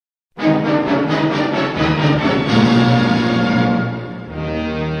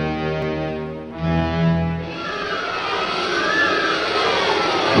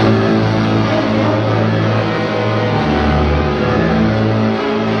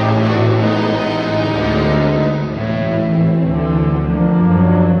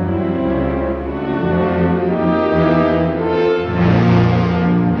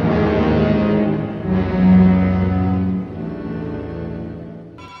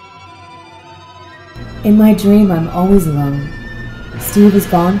In my dream, I'm always alone. Steve is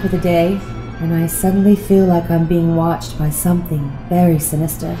gone for the day, and I suddenly feel like I'm being watched by something very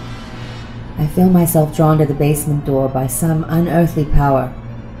sinister. I feel myself drawn to the basement door by some unearthly power.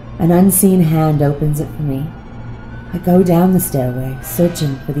 An unseen hand opens it for me. I go down the stairway,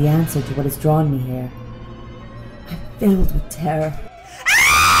 searching for the answer to what has drawn me here. I'm filled with terror.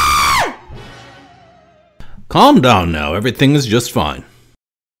 Calm down now, everything is just fine.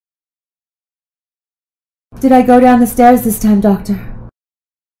 Did I go down the stairs this time, Doctor?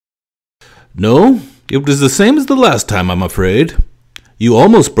 No, it was the same as the last time, I'm afraid. You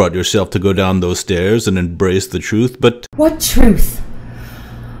almost brought yourself to go down those stairs and embrace the truth, but... What truth?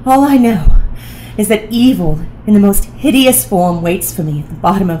 All I know is that evil in the most hideous form waits for me at the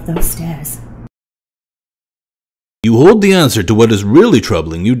bottom of those stairs. You hold the answer to what is really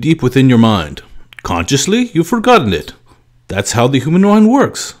troubling you deep within your mind. Consciously, you've forgotten it. That's how the human mind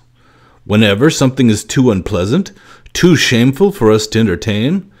works. Whenever something is too unpleasant, too shameful for us to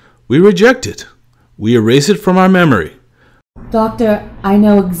entertain, we reject it. We erase it from our memory. Doctor, I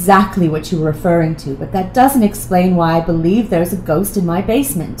know exactly what you're referring to, but that doesn't explain why I believe there's a ghost in my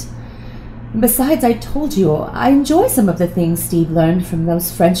basement. And besides, I told you, I enjoy some of the things Steve learned from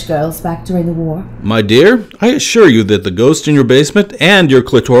those French girls back during the war. My dear, I assure you that the ghost in your basement and your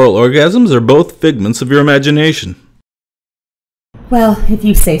clitoral orgasms are both figments of your imagination. Well, if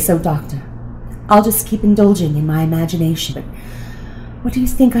you say so, Doctor. I'll just keep indulging in my imagination, but what do you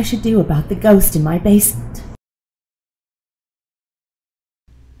think I should do about the ghost in my basement?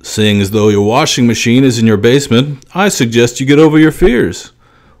 Seeing as though your washing machine is in your basement, I suggest you get over your fears.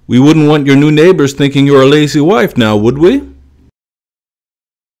 We wouldn't want your new neighbors thinking you're a lazy wife now, would we?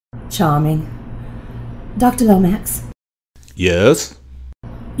 Charming. Dr. Lomax? Yes?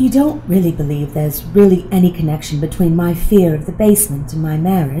 You don't really believe there's really any connection between my fear of the basement and my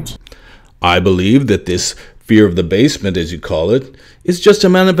marriage? I believe that this fear of the basement, as you call it, is just a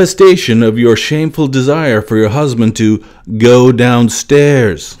manifestation of your shameful desire for your husband to go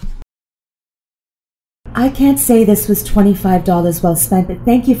downstairs. I can't say this was $25 well spent, but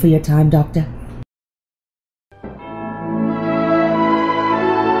thank you for your time, Doctor.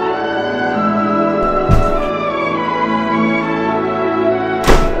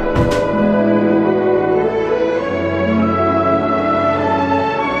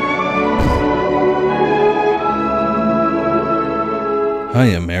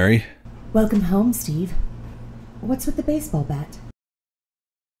 Hiya, Mary. Welcome home, Steve. What's with the baseball bat?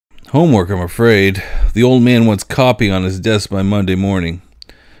 Homework, I'm afraid. The old man wants copy on his desk by Monday morning.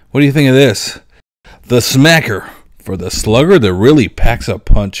 What do you think of this? The smacker for the slugger that really packs a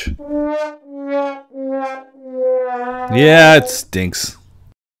punch. Yeah, it stinks.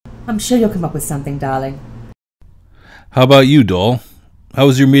 I'm sure you'll come up with something, darling. How about you, doll? How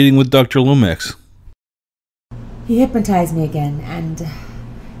was your meeting with Dr. Lomax? He hypnotized me again, and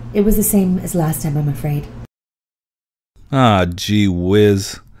it was the same as last time, I'm afraid. Ah, gee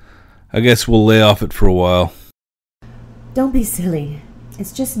whiz. I guess we'll lay off it for a while. Don't be silly.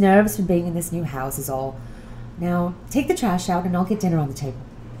 It's just nerves from being in this new house is all. Now, take the trash out and I'll get dinner on the table.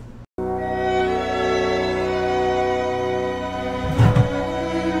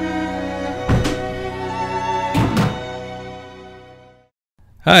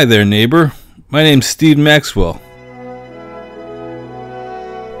 Hi there, neighbor. My name's Steve Maxwell.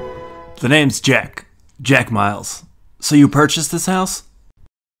 The name's Jack. Jack Miles. So you purchased this house?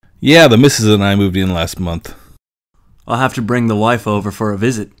 Yeah, the missus and I moved in last month. I'll have to bring the wife over for a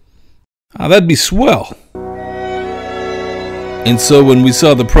visit. Ah, that'd be swell. And so when we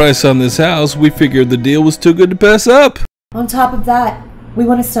saw the price on this house, we figured the deal was too good to pass up. On top of that, we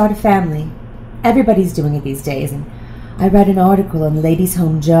want to start a family. Everybody's doing it these days, and I read an article in Ladies'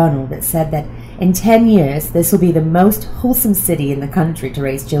 Home Journal that said that in 10 years, this will be the most wholesome city in the country to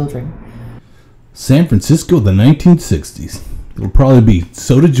raise children. San Francisco of the 1960s. It'll probably be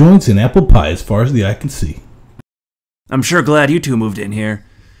soda joints and apple pie as far as the eye can see. I'm sure glad you two moved in here.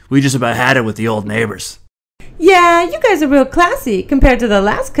 We just about had it with the old neighbors. Yeah, you guys are real classy compared to the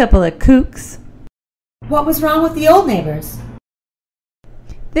last couple of kooks. What was wrong with the old neighbors?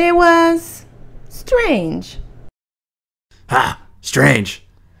 They was strange. Ha! Strange.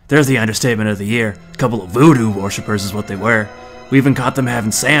 There's the understatement of the year. A couple of voodoo worshippers is what they were. We even caught them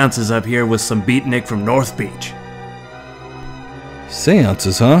having seances up here with some beatnik from North Beach.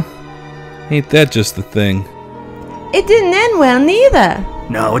 Seances, huh? Ain't that just the thing? It didn't end well, neither.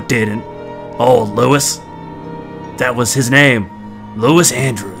 No, it didn't. Old Lewis. That was his name. Lewis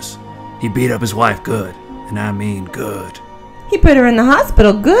Andrews. He beat up his wife good. And I mean good. He put her in the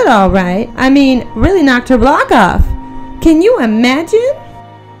hospital good, all right. I mean, really knocked her block off. Can you imagine?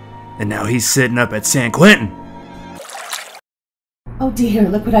 and now he's sitting up at San Quentin. Oh dear,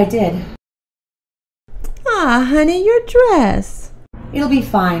 look what I did. Ah, honey, your dress. It'll be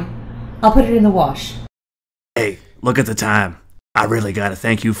fine. I'll put it in the wash. Hey, look at the time. I really gotta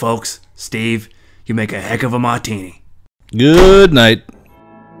thank you folks. Steve, you make a heck of a martini. Good night.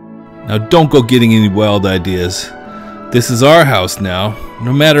 Now don't go getting any wild ideas. This is our house now,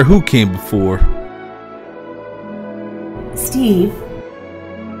 no matter who came before. Steve,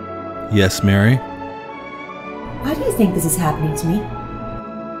 Yes, Mary? why do you think this is happening to me?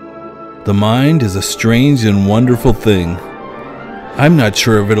 The mind is a strange and wonderful thing. I'm not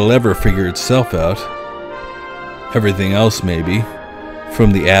sure if it'll ever figure itself out. Everything else, maybe.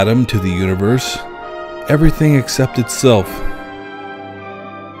 From the atom to the universe. Everything except itself.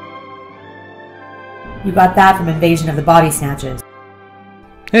 You got that from Invasion of the Body Snatchers.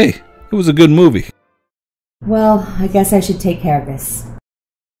 Hey, it was a good movie. Well, I guess I should take care of this.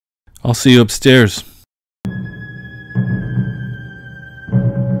 I'll see you upstairs.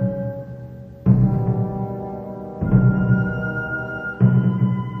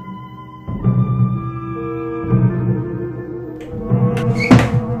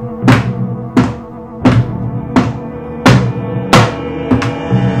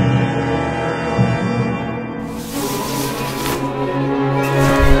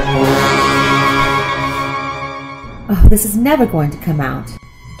 Oh, this is never going to come out.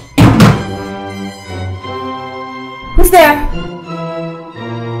 Who's there?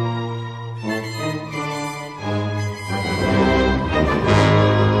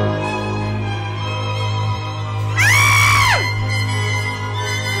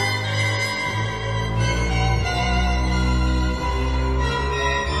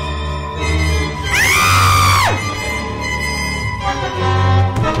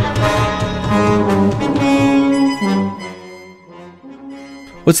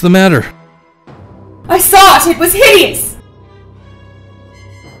 What's the matter? I saw it! It was hideous!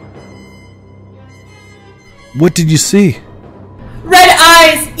 What did you see? Red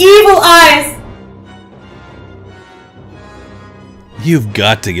eyes! Evil eyes! You've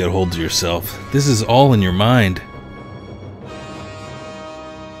got to get hold of yourself. This is all in your mind.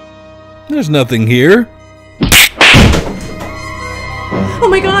 There's nothing here. Oh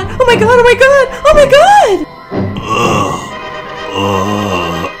my god! Oh my god! Oh my god! Oh my god!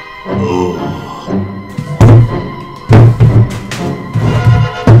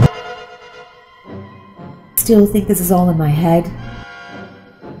 Still think this is all in my head?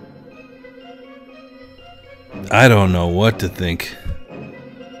 I don't know what to think.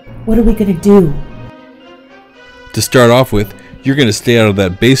 What are we gonna do? To start off with, you're gonna stay out of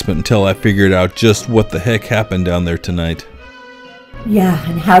that basement until I figured out just what the heck happened down there tonight. Yeah,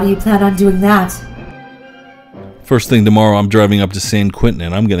 and how do you plan on doing that? First thing tomorrow, I'm driving up to San Quentin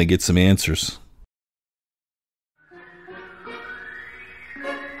and I'm gonna get some answers.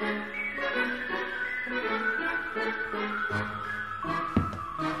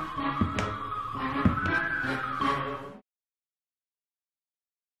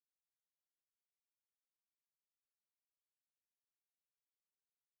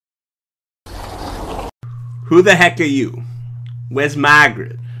 Who the heck are you? Where's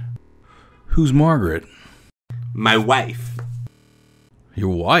Margaret? Who's Margaret? My wife.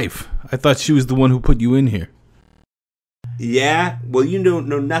 Your wife? I thought she was the one who put you in here. Yeah? Well, you don't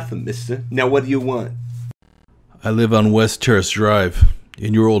know nothing, mister. Now what do you want? I live on West Terrace Drive.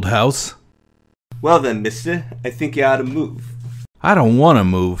 In your old house? Well then, mister, I think you ought to move. I don't want to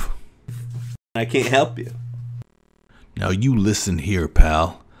move. I can't help you. Now you listen here,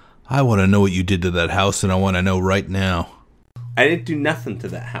 pal. I want to know what you did to that house, and I want to know right now. I didn't do nothing to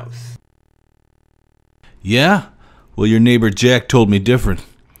that house. Yeah? Well, your neighbor Jack told me different.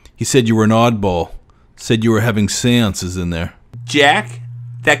 He said you were an oddball. Said you were having seances in there. Jack?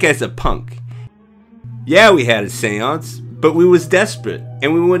 That guy's a punk. Yeah, we had a seance, but we was desperate,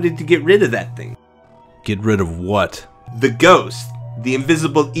 and we wanted to get rid of that thing. Get rid of what? The ghost. The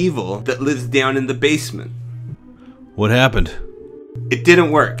invisible evil that lives down in the basement. What happened? It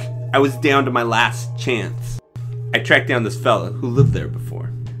didn't work. I was down to my last chance. I tracked down this fella who lived there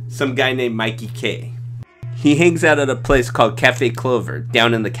before. Some guy named Mikey K. He hangs out at a place called Cafe Clover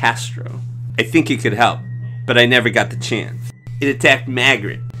down in the Castro. I think he could help, but I never got the chance. It attacked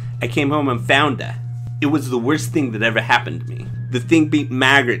Margaret. I came home and found her. It was the worst thing that ever happened to me. The thing beat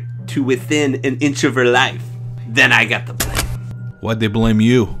Margaret to within an inch of her life. Then I got the blame. Why'd they blame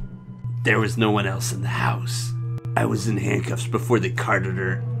you? There was no one else in the house. I was in handcuffs before they carted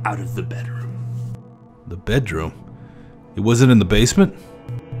her out of the bedroom. The bedroom? It wasn't in the basement?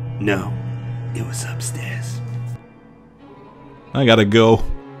 No, it was upstairs. I gotta go.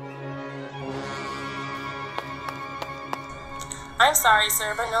 I'm sorry,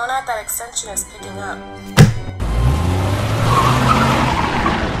 sir, but no, not that extension is picking up.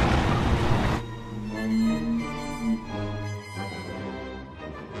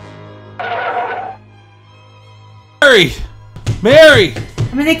 Mary! Mary!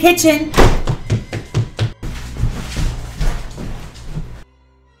 I'm in the kitchen.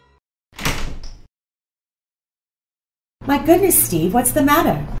 My goodness, Steve, what's the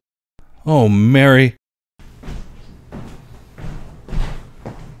matter? Oh, Mary.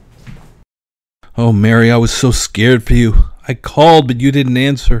 Oh, Mary, I was so scared for you. I called, but you didn't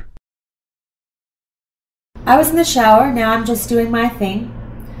answer. I was in the shower, now I'm just doing my thing.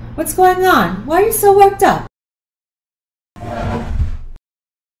 What's going on? Why are you so worked up?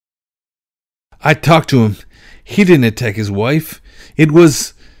 I talked to him. He didn't attack his wife. It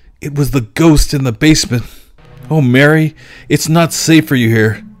was the ghost in the basement. Oh, Mary, it's not safe for you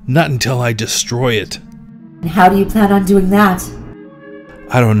here. Not until I destroy it. And how do you plan on doing that?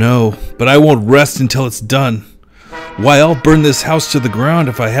 I don't know, but I won't rest until it's done. Why, I'll burn this house to the ground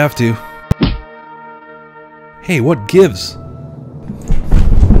if I have to. Hey, what gives?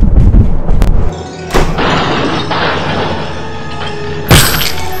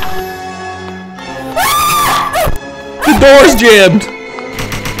 The door's jammed!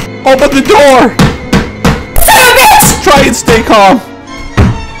 Open the door! Son of a bitch! Try and stay calm.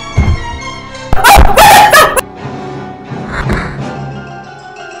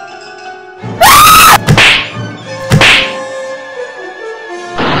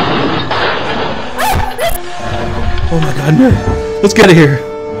 Oh my God, Mary. Let's get out of here.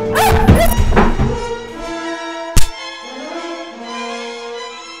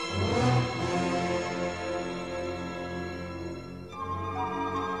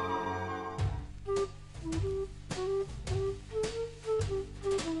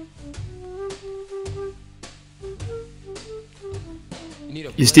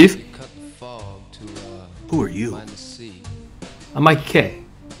 You Steve? Who are you? I'm Mikey K.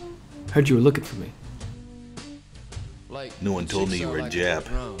 Heard you were looking for me. No one told me you were a Jap.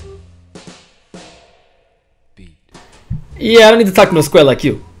 Yeah, I don't need to talk to no square like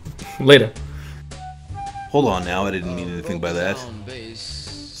you. Later. Hold on now, I didn't mean anything by that.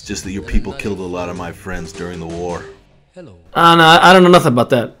 It's just that your people killed a lot of my friends during the war. No, I don't know nothing about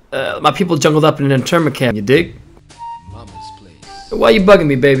that. My people jungled up in an internment camp, you dig? Why you bugging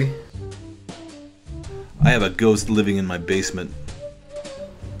me, baby? I have a ghost living in my basement.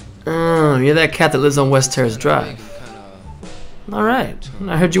 Oh, you're that cat that lives on West Terrace Drive. Alright,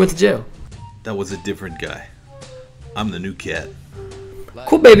 I heard you went to jail. That was a different guy. I'm the new cat.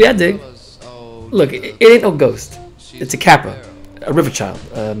 Cool, baby, I dig. Look, it ain't no ghost. It's a kappa, a river child,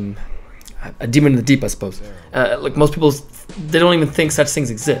 a demon in the deep, I suppose. Look, most people, they don't even think such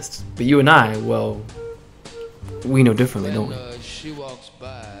things exist. But you and I, well, we know differently, don't we?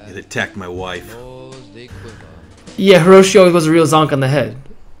 It attacked my wife. Yeah, Hiroshi always was a real zonk on the head.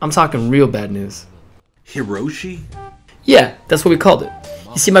 I'm talking real bad news. Hiroshi? Yeah, that's what we called it.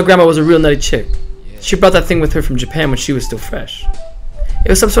 You see, my grandma was a real nutty chick. She brought that thing with her from Japan when she was still fresh. It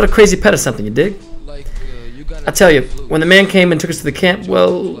was some sort of crazy pet or something, you dig? I tell you, when the man came and took us to the camp,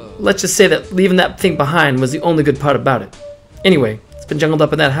 well, let's just say that leaving that thing behind was the only good part about it. Anyway, it's been jungled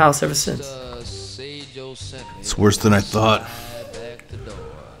up in that house ever since. It's worse than I thought.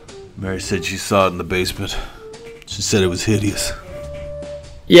 Mary said she saw it in the basement. She said it was hideous.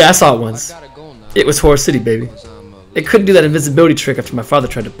 Yeah, I saw it once. It was Horror City, baby. It couldn't do that invisibility trick after my father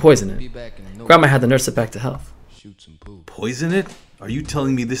tried to poison it. Grandma had to nurse it back to health. Poison it? Are you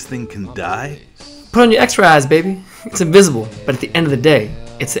telling me this thing can die? Put on your X-ray eyes, baby. It's invisible, but at the end of the day,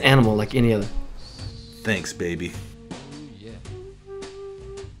 it's an animal like any other. Thanks, baby.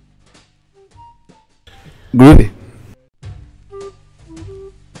 Groovy.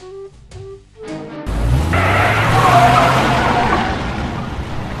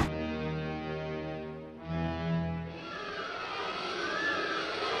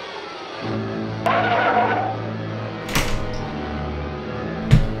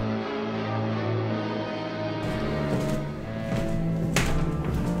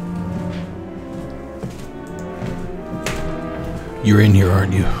 You're in here,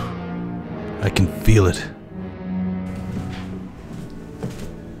 aren't you? I can feel it.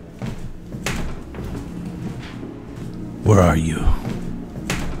 Where are you?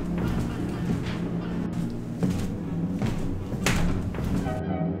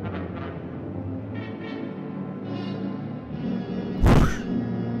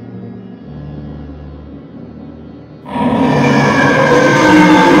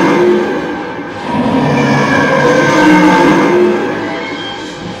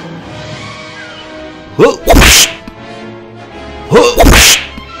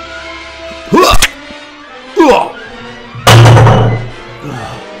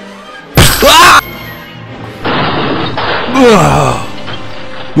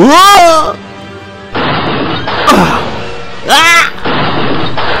 Whoa! Ah!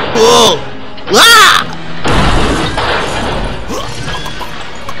 Whoa! Ah!